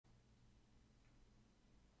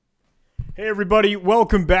Hey everybody,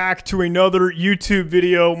 welcome back to another YouTube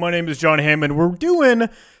video. My name is John Hammond. We're doing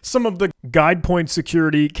some of the GuidePoint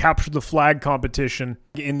security capture the flag competition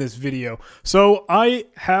in this video. So I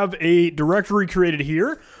have a directory created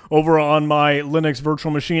here over on my Linux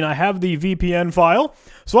virtual machine. I have the VPN file.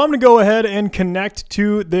 So I'm going to go ahead and connect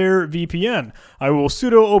to their VPN. I will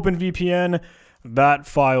sudo open VPN that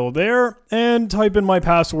file there and type in my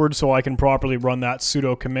password so I can properly run that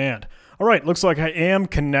sudo command. All right, looks like I am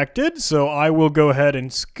connected, so I will go ahead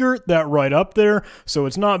and skirt that right up there so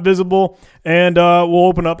it's not visible, and we'll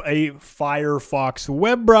open up a Firefox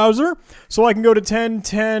web browser so I can go to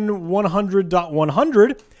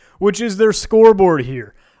 10.10.100.100, which is their scoreboard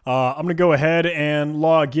here. I'm going to go ahead and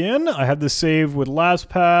log in. I have this saved with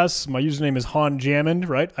LastPass. My username is HanJammond,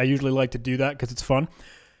 right? I usually like to do that because it's fun.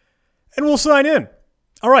 And we'll sign in.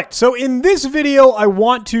 All right, so in this video, I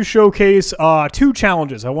want to showcase two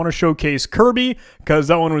challenges. I want to showcase Kirby, because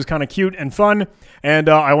that one was kind of cute and fun, and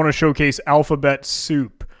I want to showcase Alphabet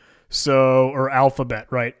Soup. Or Alphabet,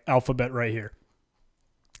 right? Alphabet right here.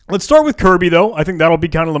 Let's start with Kirby, though. I think that'll be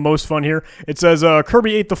kind of the most fun here. It says,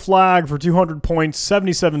 Kirby ate the flag for 200 points,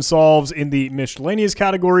 77 solves in the miscellaneous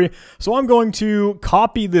category. So I'm going to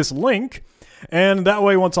copy this link, and that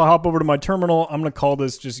way, once I hop over to my terminal, I'm going to call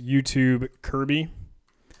this just YouTube Kirby.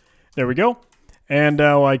 There we go. And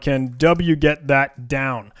now I can wget that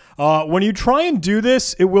down. When you try and do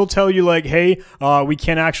this, it will tell you like, hey, we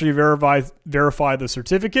can't actually verify the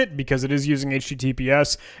certificate because it is using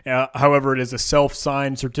HTTPS. However, it is a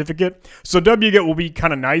self-signed certificate. So wget will be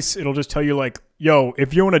kind of nice. It'll just tell you like, yo,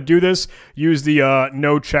 if you want to do this, use the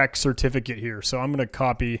no check certificate here. So I'm going to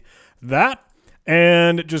copy that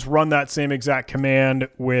and just run that same exact command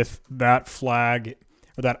with that flag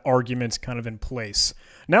or that argument kind of in place.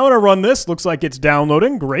 Now when I run this, looks like it's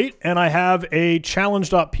downloading, great, and I have a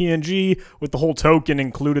challenge.png with the whole token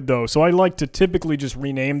included though. So I like to typically just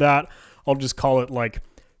rename that. I'll just call it like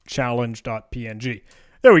challenge.png.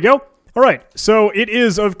 There we go. All right, so it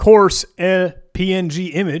is of course a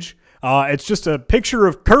PNG image. It's just a picture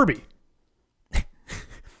of Kirby.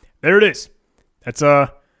 There it is. That's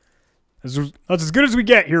as good as we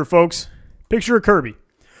get here, folks. Picture of Kirby.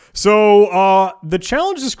 So the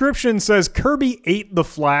challenge description says Kirby ate the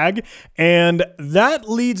flag, and that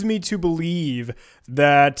leads me to believe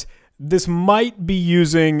that this might be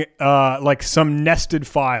using like some nested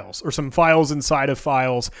files or some files inside of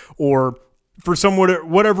files, or for some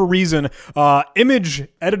whatever reason, image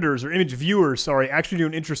editors or image viewers, sorry, actually do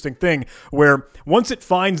an interesting thing where once it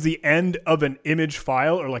finds the end of an image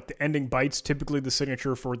file, or like the ending bytes, typically the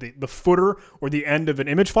signature for the footer or the end of an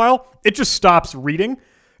image file, it just stops reading.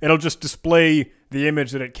 It'll just display the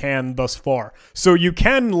image that it can thus far. So you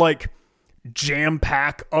can like jam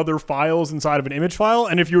pack other files inside of an image file.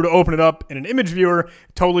 And if you were to open it up in an image viewer,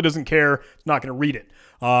 it totally doesn't care. It's not going to read it.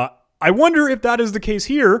 I wonder if that is the case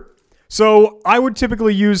here. So I would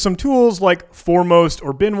typically use some tools like Foremost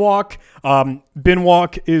or Binwalk.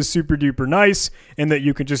 Binwalk is super duper nice in that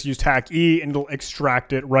you can just use TAC-E and it'll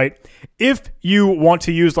extract it, right? If you want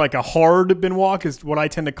to use like a hard Binwalk is what I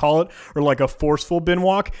tend to call it, or like a forceful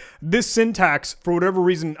Binwalk, this syntax, for whatever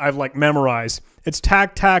reason I've like memorized, it's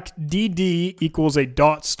tac-tac-dd equals a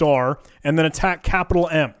dot star and then a tac capital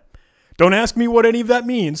M. Don't ask me what any of that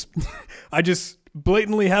means. I just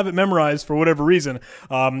blatantly have it memorized for whatever reason.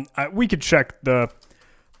 We could check the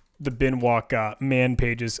Binwalk man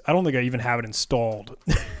pages. I don't think I even have it installed.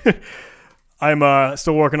 I'm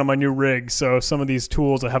still working on my new rig, so some of these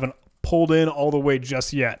tools I haven't pulled in all the way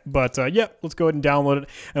just yet. But yeah, let's go ahead and download it,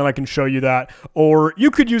 and I can show you that. Or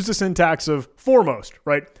you could use the syntax of Foremost,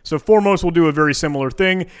 right? So Foremost will do a very similar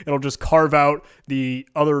thing. It'll just carve out the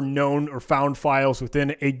other known or found files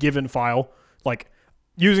within a given file, like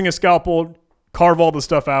using a scalpel, carve all the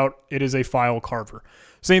stuff out. It is a file carver.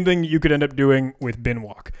 Same thing you could end up doing with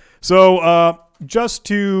Binwalk. So just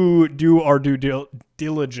to do our due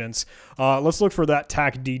diligence, let's look for that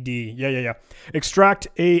tac-dd. Yeah. Extract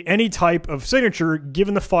any type of signature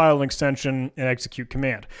given the file extension and execute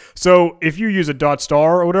command. So if you use a dot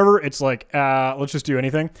star or whatever, it's like, let's just do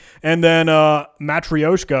anything. And then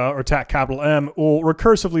Matryoshka or tac capital M will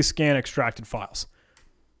recursively scan extracted files.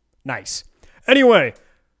 Nice. Anyway,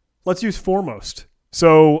 let's use Foremost.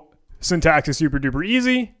 So syntax is super duper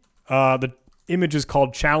easy. The image is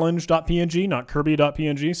called challenge.png, not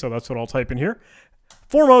kirby.png, so that's what I'll type in here.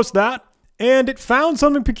 Foremost that, and it found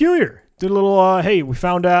something peculiar. Did a little, hey, we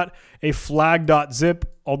found out a flag.zip,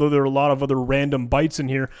 although there are a lot of other random bytes in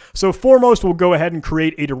here. So Foremost will go ahead and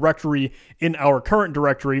create a directory in our current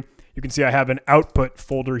directory. You can see I have an output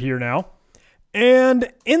folder here now.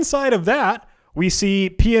 And inside of that, we see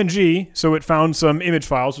PNG, so it found some image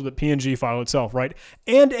files with the PNG file itself, right?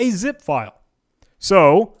 And a zip file.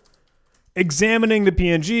 So examining the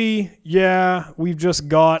PNG, yeah, we've just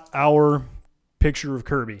got our picture of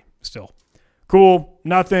Kirby still. Cool,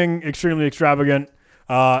 nothing extremely extravagant.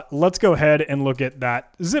 Let's go ahead and look at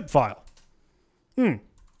that zip file.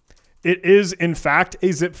 It is, in fact,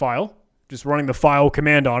 a zip file, just running the file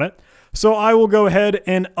command on it. So I will go ahead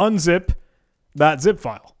and unzip that zip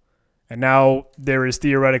file. And now there is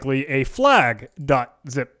theoretically a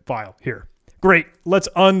flag.zip file here. Great, let's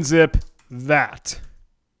unzip that.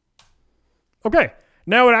 Okay,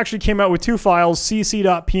 now it actually came out with two files,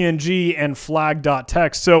 cc.png and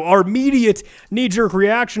flag.txt. So our immediate knee-jerk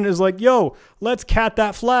reaction is like, yo, let's cat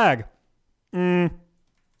that flag.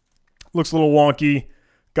 Looks a little wonky.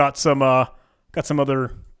 Got some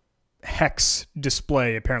other hex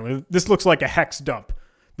display, apparently. This looks like a hex dump.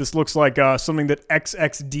 This looks like something that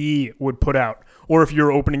XXD would put out. Or if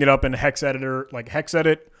you're opening it up in a hex editor, like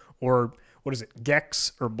hexedit, or what is it,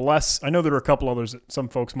 Gex or Bless. I know there are a couple others that some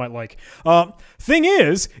folks might like. Thing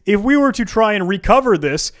is, if we were to try and recover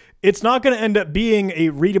this, it's not going to end up being a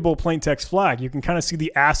readable plain text flag. You can kind of see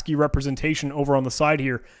the ASCII representation over on the side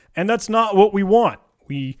here. And that's not what we want.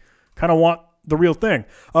 We kind of want the real thing.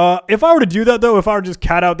 If I were to do that, though, if I were to just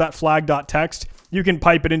cat out that flag.txt, you can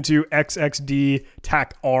pipe it into XXD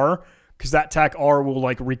tac R, because that tac R will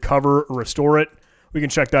like recover or restore it. We can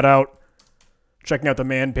check that out. Checking out the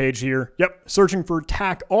man page here. Yep, searching for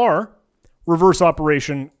tac R, reverse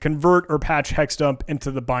operation, convert or patch hex dump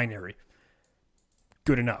into the binary.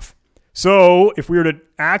 Good enough. So if we were to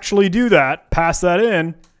actually do that, pass that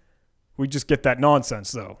in, we just get that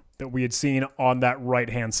nonsense though that we had seen on that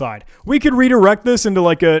right-hand side. We could redirect this into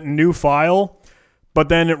like a new file, but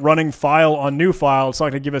then running file on new file, it's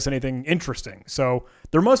not going to give us anything interesting. So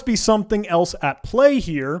there must be something else at play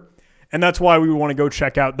here, and that's why we want to go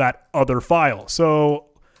check out that other file. So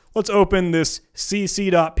let's open this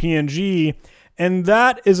cc.png, and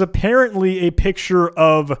that is apparently a picture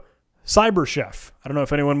of CyberChef. I don't know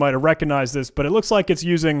if anyone might have recognized this, but it looks like it's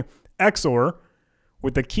using XOR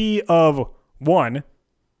with the key of 1.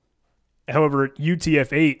 However,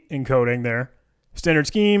 UTF-8 encoding there. Standard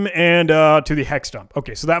scheme and to the hex dump.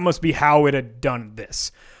 Okay, so that must be how it had done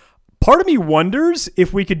this. Part of me wonders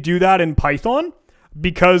if we could do that in Python,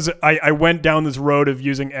 because I went down this road of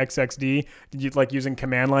using XXD, like using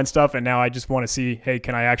command line stuff, and now I just want to see, hey,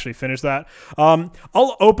 can I actually finish that?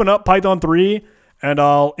 I'll open up Python 3 and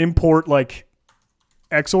I'll import like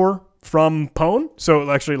XOR from Pwn. So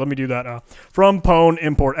actually, let me do that. From Pwn,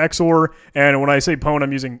 import XOR. And when I say Pwn,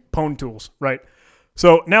 I'm using Pwn tools, right?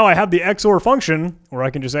 So now I have the XOR function where I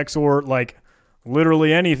can just XOR like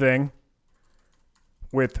literally anything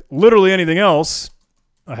with literally anything else.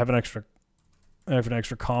 I have an extra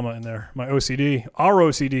comma in there. My OCD, our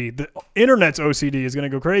OCD, the internet's OCD is going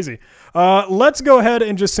to go crazy. Let's go ahead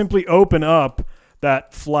and just simply open up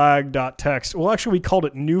that flag.txt. Well, actually, we called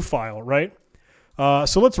it new file, right?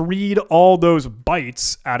 So let's read all those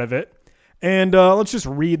bytes out of it, and let's just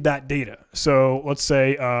read that data. So let's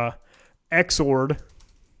say XORed,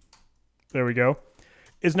 there we go,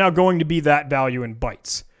 is now going to be that value in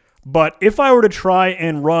bytes. But if I were to try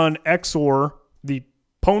and run XOR, the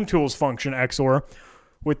Pwn tools function XOR,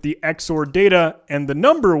 with the XOR data and the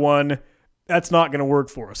number one, that's not going to work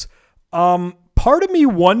for us. Part of me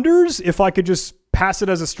wonders if I could just pass it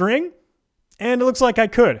as a string. And it looks like I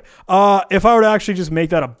could. If I were to actually just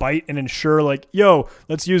make that a byte and ensure like, yo,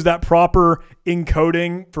 let's use that proper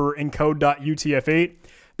encoding for encode.utf8.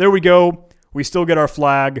 There we go. We still get our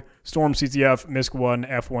flag, storm CTF, MISC1,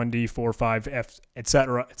 F1D, 45, F,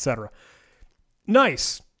 etc., etc.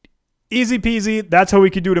 Nice. Easy peasy. That's how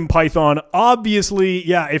we could do it in Python. Obviously,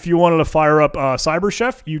 yeah, if you wanted to fire up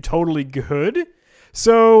CyberChef, you totally could.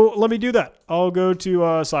 So let me do that. I'll go to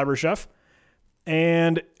CyberChef,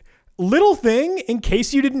 and little thing, in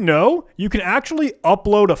case you didn't know, you can actually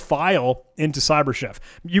upload a file into CyberChef.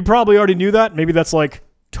 You probably already knew that. Maybe that's like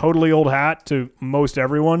totally old hat to most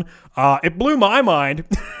everyone. It blew my mind.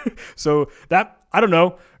 So that, I don't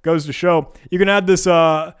know, goes to show. You can add this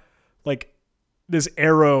like this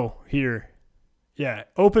arrow here. Yeah,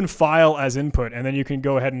 open file as input, and then you can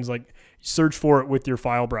go ahead and like search for it with your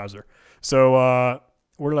file browser. So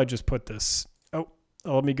where did I just put this? Oh,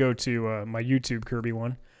 let me go to my YouTube Kirby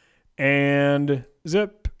one. And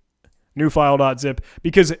zip, new file.zip,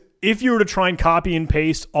 because if you were to try and copy and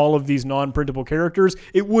paste all of these non-printable characters,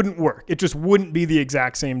 it wouldn't work. It just wouldn't be the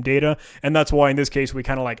exact same data. And that's why in this case, we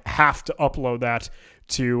kind of like have to upload that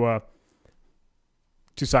to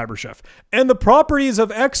CyberChef. And the properties of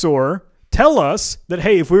XOR tell us that,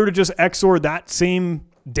 hey, if we were to just XOR that same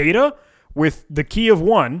data, with the key of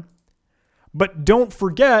 1, but don't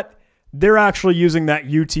forget they're actually using that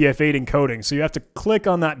UTF-8 encoding. So you have to click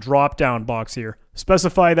on that drop-down box here,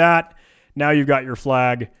 specify that. Now you've got your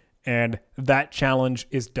flag, and that challenge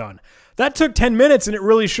is done. That took 10 minutes, and it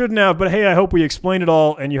really shouldn't have, but hey, I hope we explained it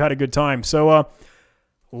all and you had a good time. So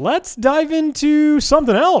let's dive into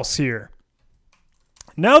something else here.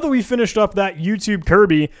 Now that we finished up that YouTube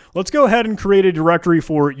Kirby, let's go ahead and create a directory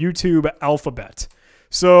for YouTube Alphabet.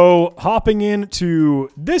 So hopping into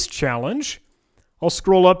this challenge, I'll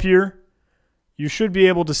scroll up here. You should be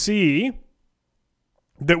able to see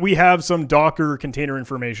that we have some Docker container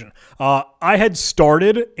information. I had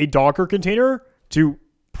started a Docker container to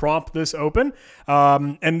prompt this open,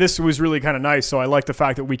 and this was really kind of nice. So I like the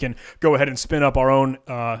fact that we can go ahead and spin up our own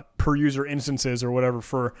per user instances or whatever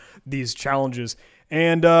for these challenges.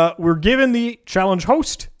 And we're given the challenge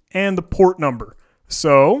host and the port number.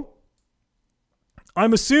 So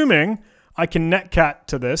I'm assuming I can netcat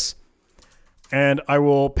to this, and I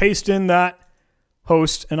will paste in that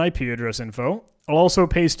host and IP address info. I'll also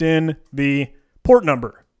paste in the port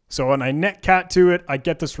number. So when I netcat to it, I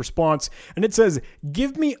get this response, and it says,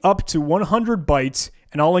 give me up to 100 bytes,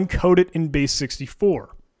 and I'll encode it in Base64.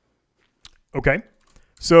 Okay,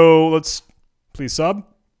 so let's please sub.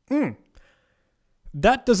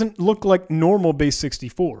 That doesn't look like normal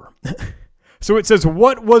Base64. So it says,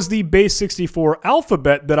 what was the Base64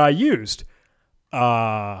 alphabet that I used?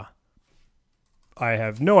 I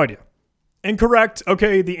have no idea. Incorrect.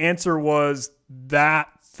 Okay, the answer was that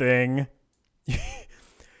thing.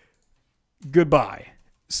 Goodbye.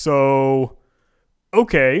 So,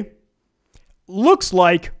 okay. Looks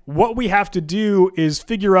like what we have to do is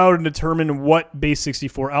figure out and determine what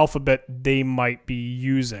Base64 alphabet they might be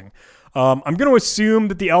using. I'm going to assume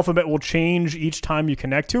that the alphabet will change each time you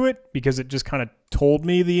connect to it because it just kind of told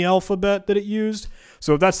me the alphabet that it used.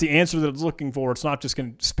 So if that's the answer that it's looking for, it's not just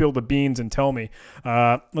going to spill the beans and tell me.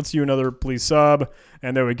 Let's do another please sub.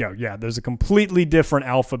 And there we go. Yeah, there's a completely different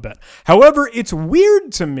alphabet. However, it's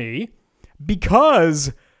weird to me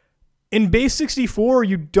because in Base64,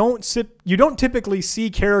 you don't typically see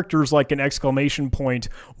characters like an exclamation point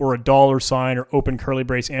or a $sign or open curly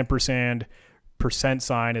brace ampersand,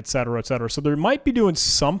 %, etc., etc. So they might be doing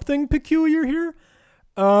something peculiar here.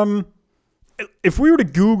 If we were to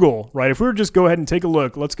Google, right, if we were to just go ahead and take a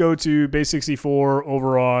look, let's go to Base64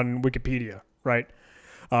 over on Wikipedia, right?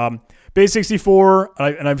 Base64,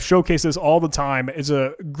 and I've showcased this all the time, is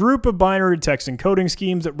a group of binary text encoding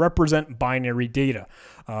schemes that represent binary data.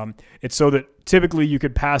 It's so that typically you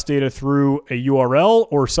could pass data through a URL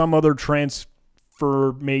or some other transferring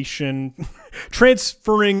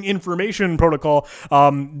information protocol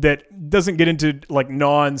that doesn't get into like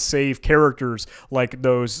non-safe characters like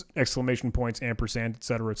those exclamation points, ampersand,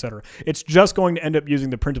 etc., etc. It's just going to end up using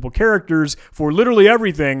the printable characters for literally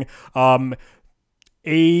everything,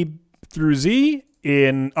 A through Z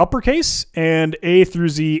in uppercase and A through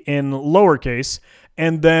Z in lowercase,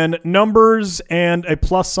 and then numbers and a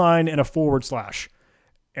plus sign and a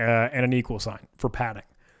 / and an equal sign for padding.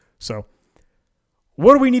 So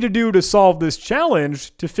what do we need to do to solve this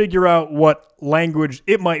challenge to figure out what language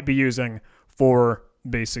it might be using for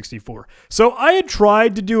Base64? So I had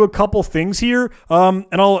tried to do a couple things here, and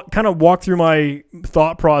I'll kind of walk through my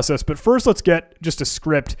thought process. But first, let's get just a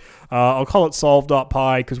script. I'll call it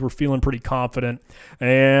solve.py because we're feeling pretty confident.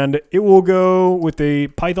 And it will go with a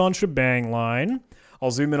Python shebang line. I'll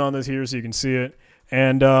zoom in on this here so you can see it.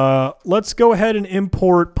 And let's go ahead and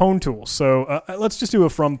import pwn tools. So let's just do a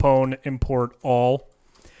from pwn import all.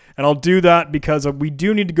 And I'll do that because we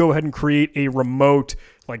do need to go ahead and create a remote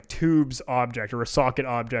like tubes object or a socket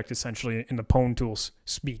object essentially in the pwn tools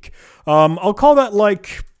speak. I'll call that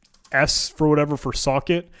like S for whatever for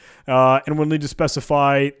socket. And we'll need to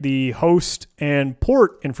specify the host and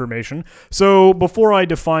port information. So before I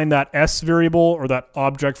define that S variable or that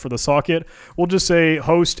object for the socket, we'll just say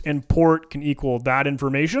host and port can equal that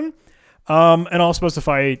information. And I'll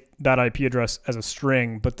specify that IP address as a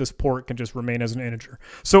string, but this port can just remain as an integer.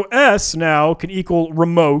 So S now can equal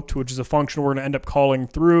remote, which is a function we're going to end up calling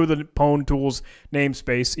through the pwn tools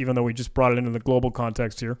namespace, even though we just brought it into the global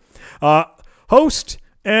context here. Host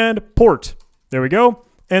and port. There we go.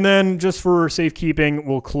 And then just for safekeeping,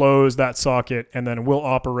 we'll close that socket and then we'll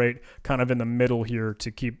operate kind of in the middle here to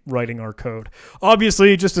keep writing our code.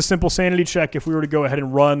 Obviously, just a simple sanity check. If we were to go ahead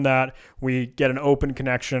and run that, we get an open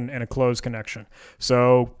connection and a closed connection.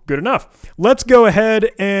 So good enough. Let's go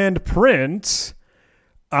ahead and print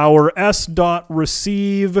our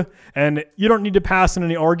s.receive, and you don't need to pass in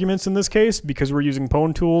any arguments in this case because we're using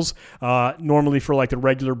pwn tools. Normally for like the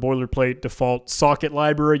regular boilerplate default socket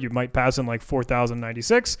library, you might pass in like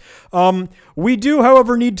 4096. We do,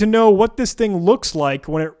 however, need to know what this thing looks like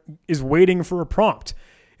when it is waiting for a prompt.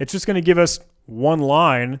 It's just going to give us one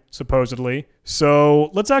line, supposedly. So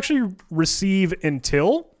let's actually receive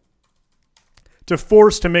until to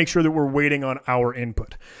force to make sure that we're waiting on our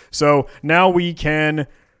input. So now we can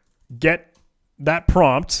get that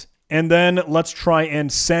prompt, and then let's try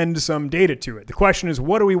and send some data to it. The question is,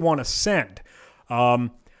 what do we want to send? I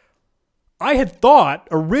had thought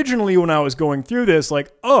originally when I was going through this,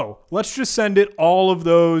 like, oh, let's just send it all of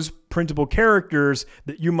those printable characters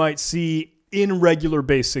that you might see in regular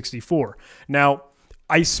Base64. Now,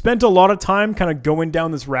 I spent a lot of time kind of going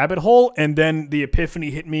down this rabbit hole, and then the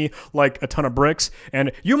epiphany hit me like a ton of bricks.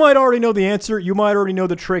 And you might already know the answer. You might already know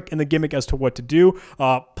the trick and the gimmick as to what to do.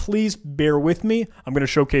 Please bear with me. I'm going to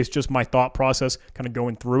showcase just my thought process, kind of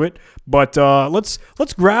going through it. But let's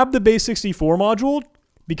grab the Base64 module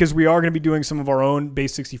because we are going to be doing some of our own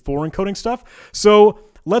Base64 encoding stuff. So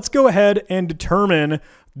let's go ahead and determine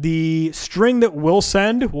the string that we'll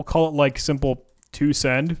send. We'll call it like simple to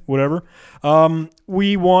send, whatever.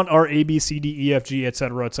 We want our A, B, C, D, E, F, G,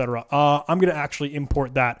 etc., etc. I'm going to actually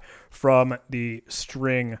import that from the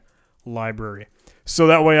string library. So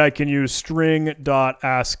that way I can use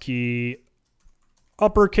string.ASCII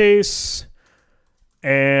uppercase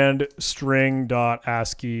and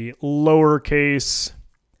string.ASCII lowercase,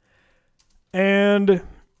 and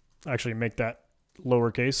actually make that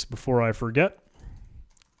lowercase before I forget.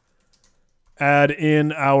 Add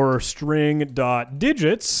in our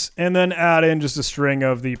string.digits, and then add in just a string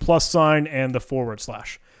of the plus sign and the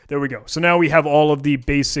 /. There we go. So now we have all of the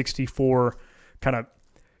Base64 kind of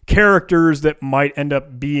characters that might end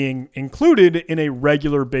up being included in a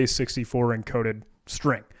regular Base64 encoded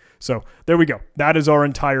string. So there we go. That is our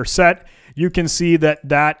entire set. You can see that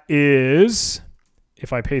that is,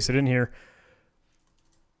 if I paste it in here,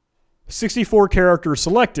 64 characters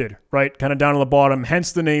selected, right? Kind of down on the bottom,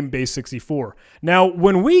 hence the name Base64. Now,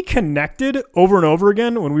 when we connected over and over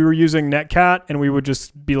again, when we were using Netcat and we would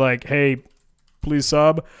just be like, hey, please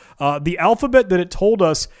sub, the alphabet that it told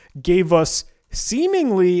us gave us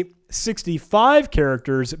seemingly 65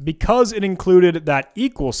 characters because it included that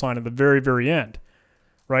equal sign at the very, very end,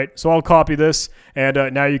 right? So I'll copy this, and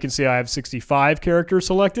now you can see I have 65 characters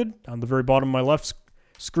selected on the very bottom of my left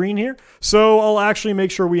screen here. So I'll actually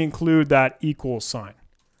make sure we include that equal sign.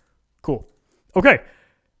 Cool. Okay.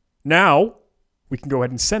 Now we can go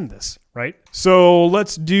ahead and send this, right? So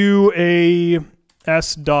let's do a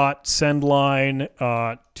s.sendLine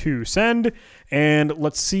to send, and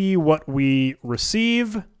let's see what we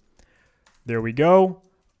receive. There we go.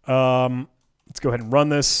 Let's go ahead and run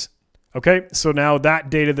this. Okay, so now that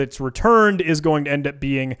data that's returned is going to end up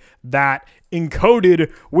being that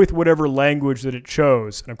encoded with whatever language that it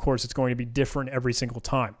chose. And of course, it's going to be different every single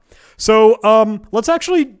time. So let's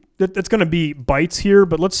actually, that's going to be bytes here,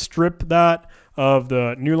 but let's strip that of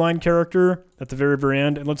the new line character at the very, very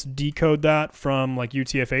end, and let's decode that from like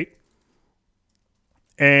UTF-8.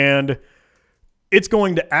 And it's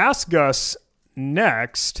going to ask us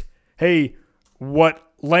next, hey, what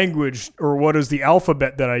language or what is the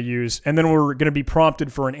alphabet that I use? And then we're going to be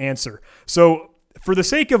prompted for an answer. So for the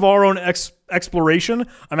sake of our own exploration,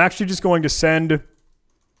 I'm actually just going to send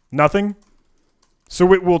nothing.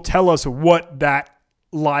 So it will tell us what that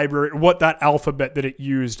library, what that alphabet that it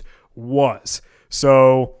used was.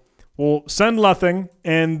 So we'll send nothing,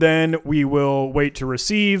 and then we will wait to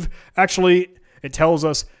receive. Actually, it tells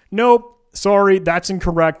us, nope, sorry, that's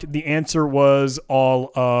incorrect. The answer was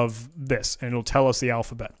all of this, and it'll tell us the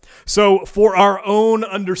alphabet. So for our own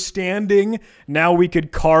understanding, now we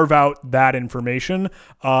could carve out that information.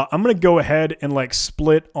 I'm going to go ahead and like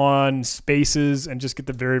split on spaces and just get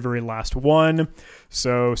the very, very last one.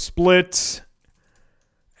 So split,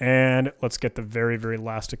 and let's get the very, very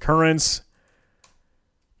last occurrence.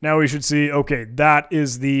 Now we should see, okay, that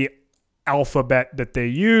is the alphabet that they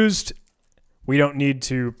used. We don't need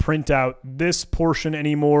to print out this portion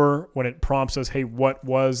anymore when it prompts us, hey, what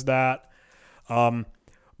was that?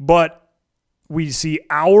 But we see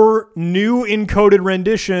our new encoded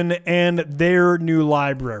rendition and their new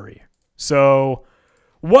library. So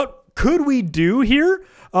what could we do here?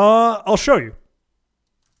 I'll show you.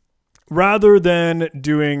 Rather than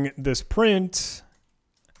doing this print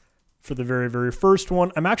for the very, very first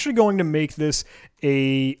one, I'm actually going to make this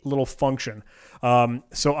a little function.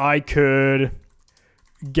 So I could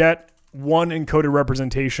get one encoded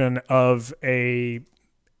representation of a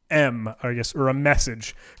M, I guess, or a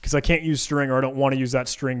message, because I can't use string, or I don't want to use that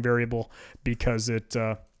string variable because it's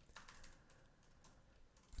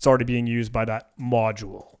already being used by that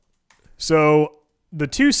module. So the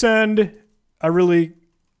toSend, I really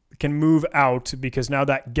can move out because now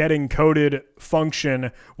that getEncoded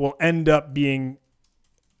function will end up being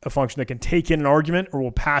a function that can take in an argument or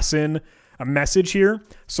will pass in a message here.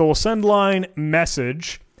 So we'll send line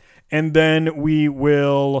message, and then we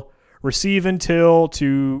will receive until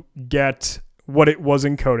to get what it was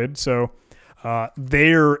encoded. So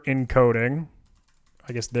they're encoding,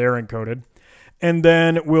 I guess they're encoded, and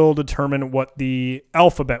then we'll determine what the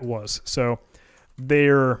alphabet was. So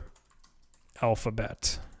their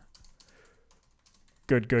alphabet.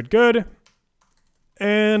 Good, good, good.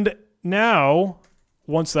 And now,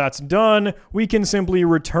 once that's done, we can simply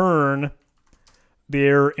return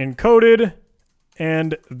their encoded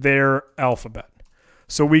and their alphabet.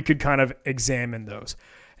 So we could kind of examine those.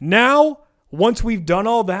 Now, once we've done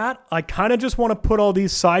all that, I kind of just want to put all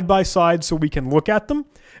these side by side so we can look at them.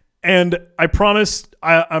 And I promise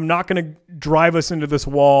I'm not going to drive us into this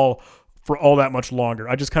wall for all that much longer.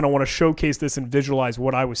 I just kind of want to showcase this and visualize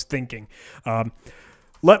what I was thinking.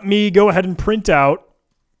 Let me go ahead and print out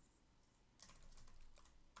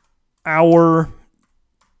our...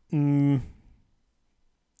 what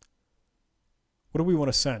do we want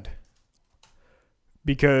to send?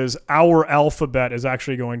 Because our alphabet is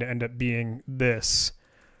actually going to end up being this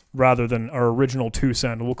rather than our original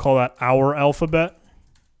toSend. We'll call that our alphabet.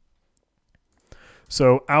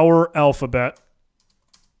 So our alphabet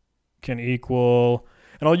can equal,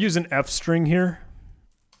 and I'll use an F string here.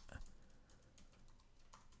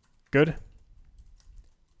 Good.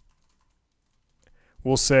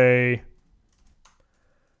 We'll say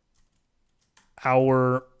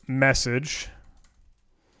our message,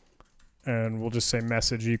 and we'll just say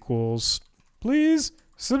message equals, please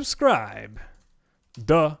subscribe.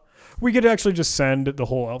 Duh. We could actually just send the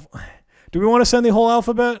whole alphabet. Do we want to send the whole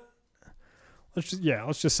alphabet? Let's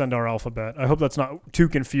just send our alphabet. I hope that's not too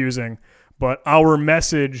confusing, but our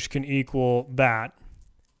message can equal that.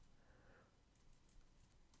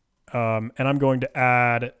 And I'm going to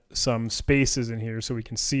add some spaces in here so we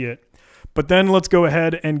can see it. But then let's go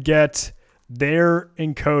ahead and get their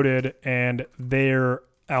encoded and their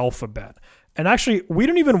alphabet. And actually, we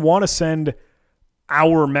don't even want to send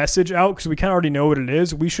our message out because we kind of already know what it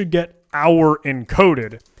is. We should get our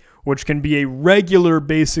encoded, which can be a regular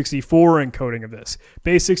Base64 encoding of this.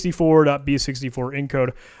 Base64.B64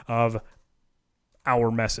 encode of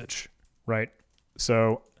our message, right?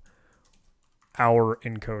 So our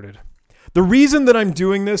encoded. The reason that I'm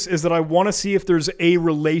doing this is that I want to see if there's a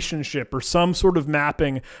relationship or some sort of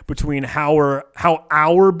mapping between how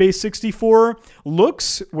our Base64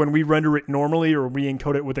 looks when we render it normally or we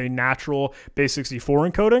encode it with a natural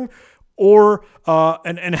Base64 encoding, or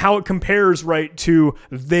and how it compares right to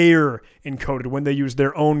their encoded when they use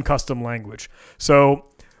their own custom language. So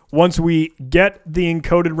once we get the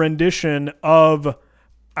encoded rendition of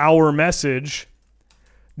our message,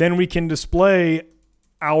 then we can display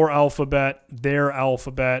our alphabet,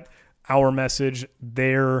 our message,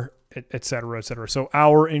 their, etc., etc. So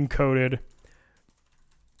our encoded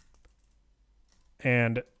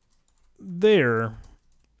and their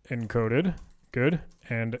encoded, good,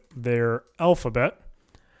 and their alphabet.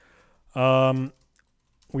 We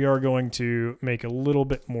are going to make a little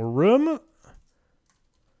bit more room.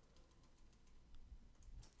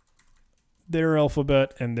 Their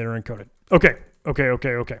alphabet and their encoded. Okay.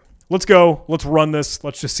 Let's go. Let's run this.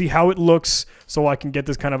 Let's just see how it looks so I can get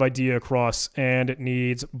this kind of idea across. And it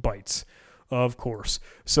needs bytes, of course.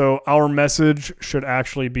 So our message should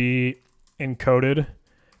actually be encoded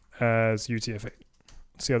as UTF-8.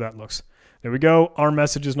 Let's see how that looks. There we go. Our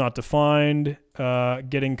message is not defined.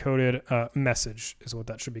 Get encoded message is what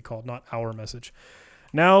that should be called, not our message.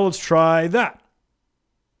 Now let's try that.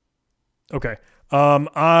 Okay.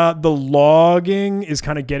 The logging is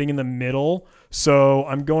kind of getting in the middle, so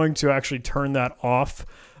I'm going to actually turn that off.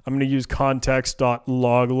 I'm going to use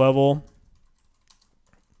context.log_level.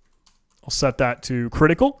 I'll set that to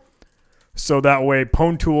critical, so that way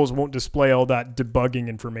Pwn Tools won't display all that debugging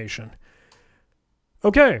information.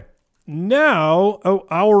 Okay, now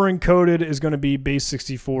our encoded is going to be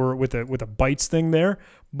Base64 with a bytes thing there,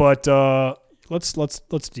 but let's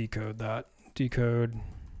decode that. Decode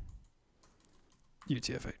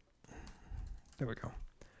UTF-8. There we go.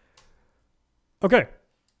 Okay.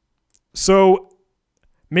 So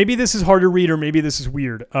maybe this is hard to read or maybe this is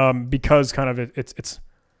weird because kind of it's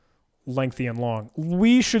lengthy and long.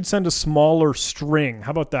 We should send a smaller string.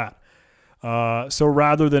 How about that? So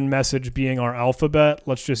rather than message being our alphabet,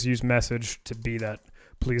 let's just use message to be that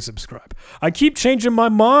please subscribe. I keep changing my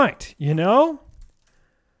mind, you know?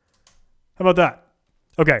 How about that?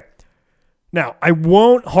 Okay. Now, I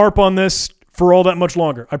won't harp on this for all that much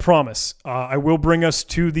longer. I promise. I will bring us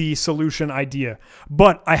to the solution idea.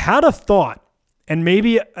 But I had a thought, and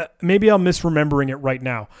maybe I'm misremembering it right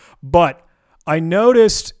now. But I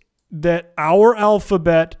noticed that our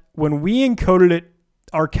alphabet, when we encoded it,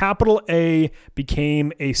 our capital A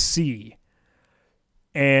became a C.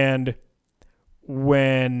 And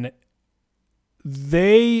when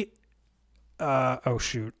they,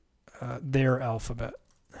 their alphabet.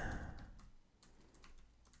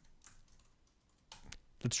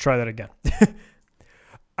 Let's try that again.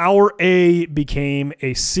 Our A became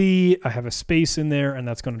a C. I have a space in there, and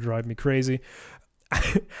that's going to drive me crazy.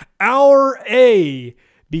 Our A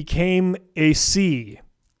became a C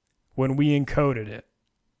when we encoded it.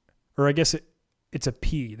 Or I guess it's a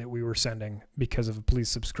P that we were sending because of a please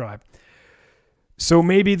subscribe. So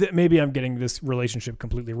maybe I'm getting this relationship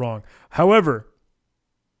completely wrong. However,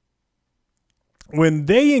 when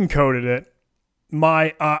they encoded it,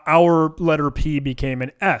 our letter P became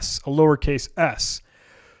an S, a lowercase s.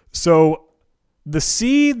 So the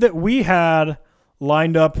C that we had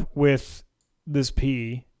lined up with this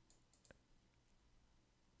P,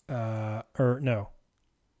 or no.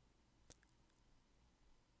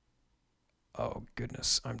 Oh,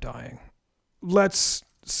 goodness, I'm dying.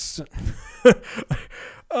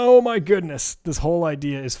 Oh, my goodness. This whole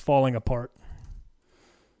idea is falling apart.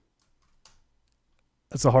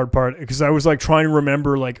 That's the hard part, because I was like trying to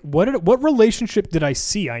remember, like, what relationship did I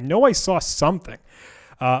see? I know I saw something.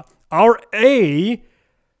 Our A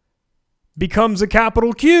becomes a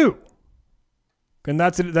capital Q. And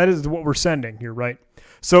that is what we're sending here, right?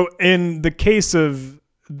 So in the case of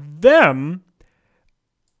them,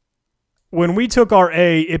 when we took our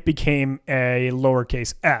A, it became a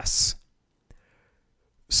lowercase s.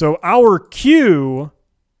 So our Q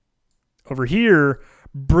over here,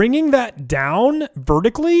 bringing that down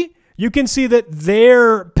vertically, you can see that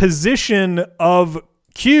their position of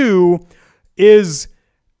Q is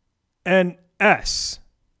an S.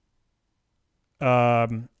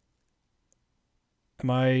 Am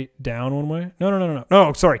I down one way? No.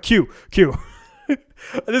 No, sorry, Q.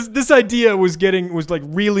 This idea was like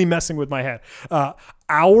really messing with my head.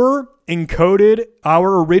 Our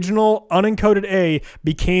original unencoded A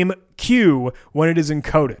became Q when it is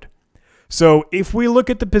encoded. So if we look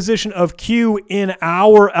at the position of Q in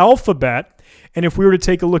our alphabet, and if we were to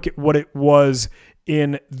take a look at what it was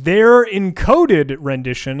in their encoded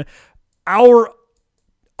rendition, our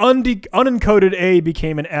unencoded A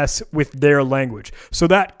became an S with their language. So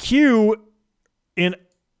that Q in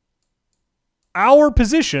our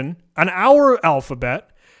position, on our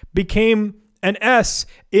alphabet, became an S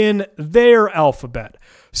in their alphabet.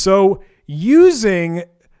 So using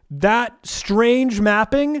that strange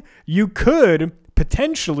mapping, you could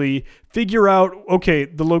potentially figure out, okay,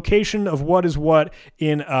 the location of what is what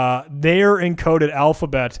in their encoded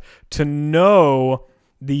alphabet to know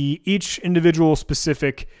each individual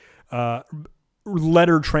specific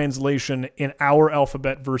letter translation in our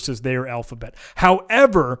alphabet versus their alphabet.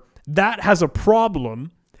 However, that has a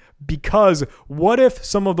problem, because what if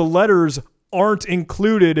some of the letters aren't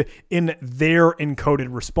included in their encoded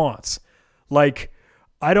response? Like,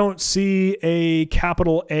 I don't see a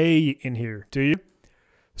capital A in here, do you?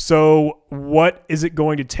 So what is it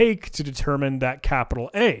going to take to determine that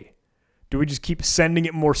capital A? Do we just keep sending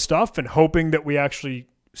it more stuff and hoping that we actually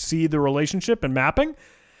see the relationship and mapping?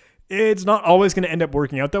 It's not always going to end up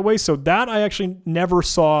working out that way. So that I actually never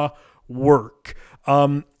saw work.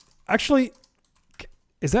 Actually,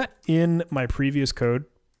 is that in my previous code?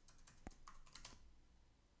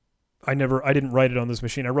 I didn't write it on this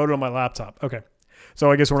machine. I wrote it on my laptop. Okay. So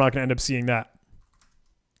I guess we're not going to end up seeing that.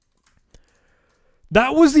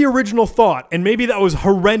 That was the original thought, and maybe that was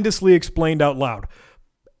horrendously explained out loud.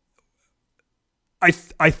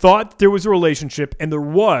 I thought there was a relationship, and there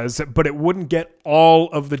was, but it wouldn't get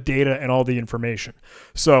all of the data and all the information.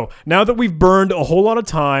 So now that we've burned a whole lot of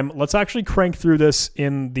time, let's actually crank through this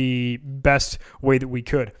in the best way that we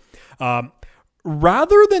could.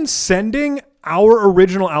 Rather than sending our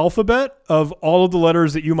original alphabet of all of the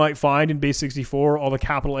letters that you might find in Base64, all the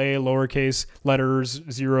capital A, lowercase letters,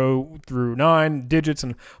 0 through 9, digits,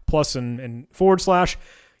 and plus and forward slash,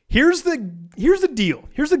 here's the deal.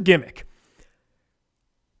 Here's the gimmick.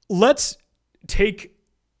 Let's take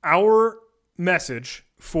our message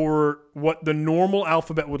for what the normal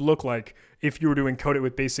alphabet would look like if you were to encode it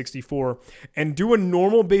with Base64 and do a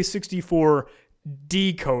normal Base64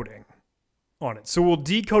 decoding on it. So we'll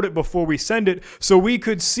decode it before we send it so we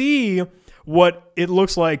could see what it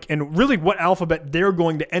looks like and really what alphabet they're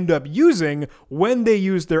going to end up using when they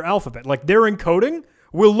use their alphabet. Like their encoding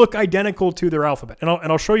will look identical to their alphabet. And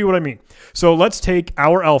I'll show you what I mean. So let's take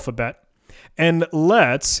our alphabet and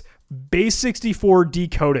let's Base64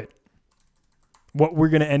 decode it. What we're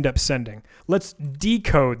going to end up sending. Let's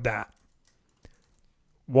decode that.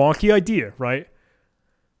 Wonky idea, right?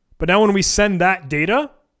 But now when we send that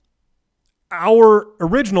data, our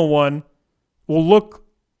original one will look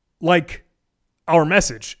like our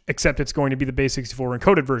message, except it's going to be the Base64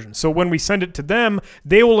 encoded version. So when we send it to them,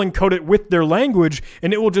 they will encode it with their language,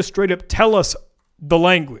 and it will just straight up tell us the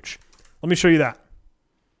language. Let me show you that.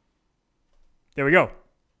 There we go.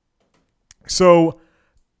 So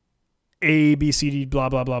A, B, C, D, blah,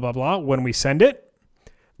 blah, blah, blah, blah. When we send it,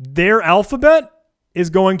 their alphabet is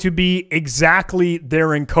going to be exactly their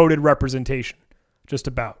encoded representation, just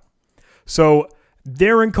about. So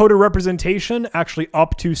their encoded representation, actually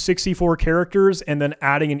up to 64 characters and then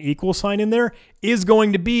adding an equal sign in there, is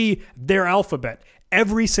going to be their alphabet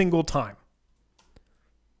every single time.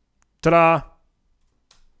 Ta-da!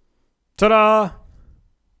 Ta-da!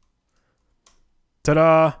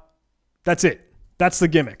 Ta-da! That's it. That's the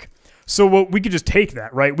gimmick. So we could just take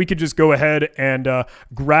that, right? We could just go ahead and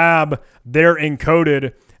grab their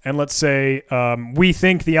encoded, and let's say we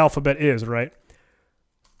think the alphabet is, right?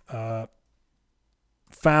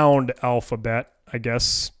 Found alphabet, I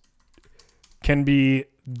guess, can be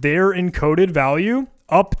their encoded value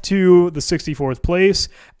up to the 64th place,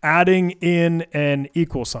 adding in an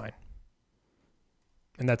equal sign.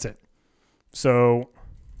 And that's it. So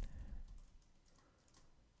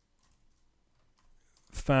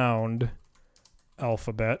found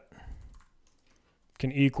alphabet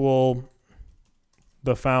can equal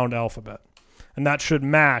the found alphabet. And that should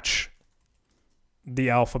match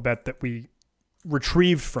the alphabet that we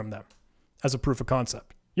retrieved from them as a proof of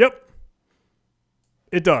concept. Yep,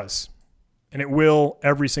 it does. And it will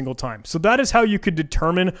every single time. So that is how you could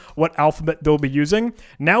determine what alphabet they'll be using.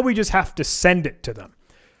 Now we just have to send it to them.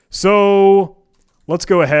 So let's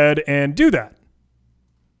go ahead and do that.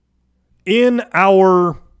 In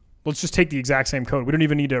our, let's just take the exact same code. We don't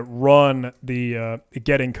even need to run the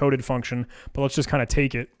get encoded function, but let's just kind of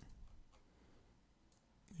take it.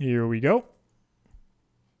 Here we go.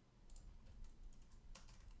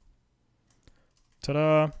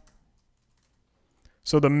 Ta-da.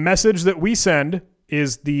 So the message that we send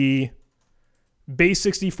is the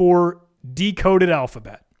Base64 decoded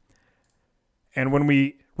alphabet. And when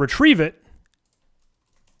we retrieve it,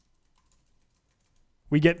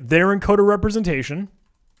 we get their encoded representation.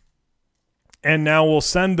 And now we'll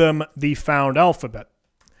send them the found alphabet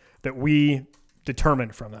that we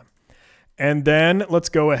determined from them. And then let's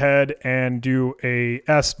go ahead and do a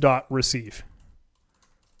s.receive.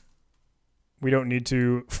 We don't need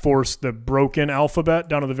to force the broken alphabet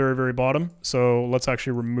down to the very, very bottom. So let's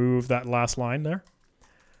actually remove that last line there.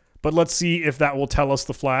 But let's see if that will tell us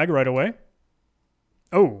the flag right away.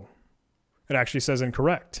 Oh, it actually says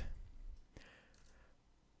incorrect.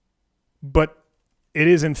 But it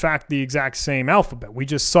is, in fact, the exact same alphabet. We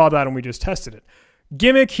just saw that and we just tested it.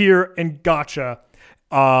 Gimmick here and gotcha.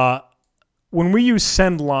 When we use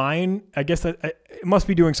send line, I guess that it must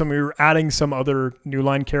be doing something. We were adding some other new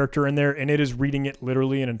line character in there, and it is reading it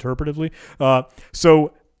literally and interpretively.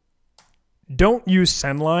 So don't use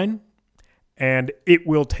send line, and it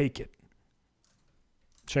will take it.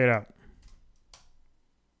 Check it out.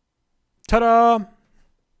 Ta-da!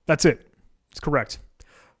 That's it. It's correct.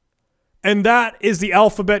 And that is the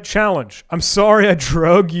alphabet challenge. I'm sorry I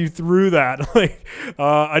drug you through that.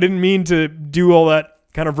 I didn't mean to do all that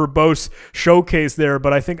kind of verbose showcase there,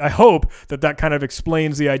 but I hope that kind of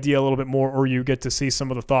explains the idea a little bit more, or you get to see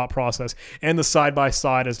some of the thought process and the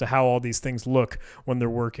side-by-side as to how all these things look when they're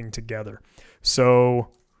working together. So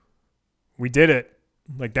we did it.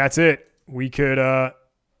 Like, that's it. We could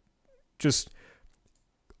just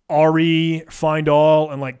RE find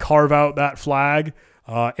all and like carve out that flag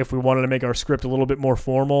if we wanted to make our script a little bit more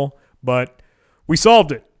formal, but we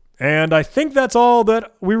solved it. And I think that's all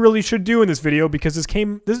that we really should do in this video, because this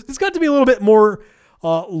got to be a little bit more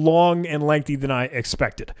long and lengthy than I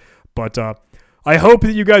expected. But I hope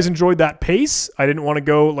that you guys enjoyed that pace. I didn't want to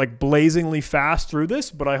go like blazingly fast through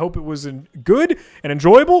this, but I hope it was good and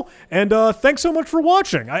enjoyable. And thanks so much for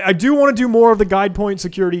watching. I do want to do more of the GuidePoint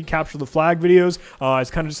security capture the flag videos.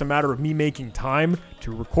 It's kind of just a matter of me making time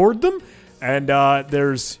to record them. And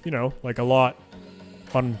there's, you know, like a lot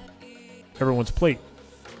on everyone's plate.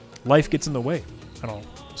 Life gets in the way and all.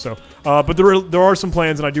 So, but there are some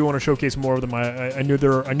plans, and I do want to showcase more of them. I know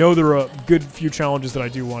there are a good few challenges that I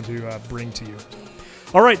do want to bring to you.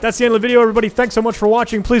 All right, that's the end of the video, everybody. Thanks so much for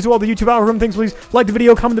watching. Please do all the YouTube algorithm things. Please like the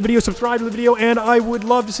video, comment the video, subscribe to the video, and I would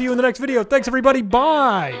love to see you in the next video. Thanks, everybody.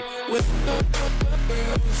 Bye. With